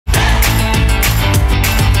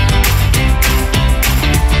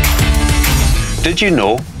Did you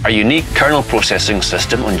know our unique kernel processing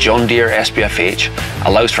system on John Deere SPFH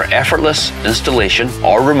allows for effortless installation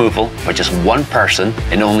or removal by just one person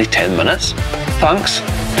in only 10 minutes? Thanks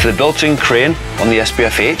to the built-in crane on the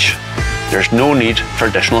SPFH, there's no need for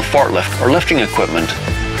additional forklift or lifting equipment.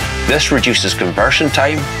 This reduces conversion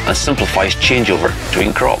time and simplifies changeover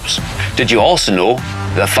between crops. Did you also know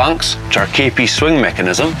that thanks to our KP swing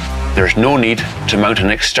mechanism, there's no need to mount an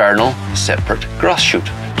external separate grass chute.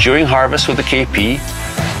 During harvest with the KP,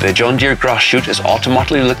 the John Deere grass chute is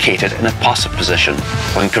automatically located in a passive position.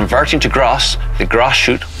 When converting to grass, the grass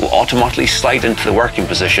chute will automatically slide into the working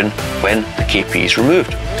position when the KP is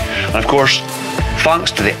removed. And of course, thanks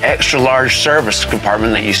to the extra large service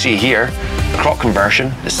compartment that you see here, crop conversion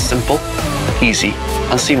is simple, easy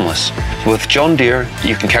and seamless. With John Deere,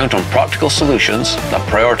 you can count on practical solutions that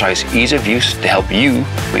prioritize ease of use to help you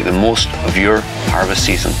make the most of your harvest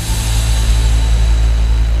season.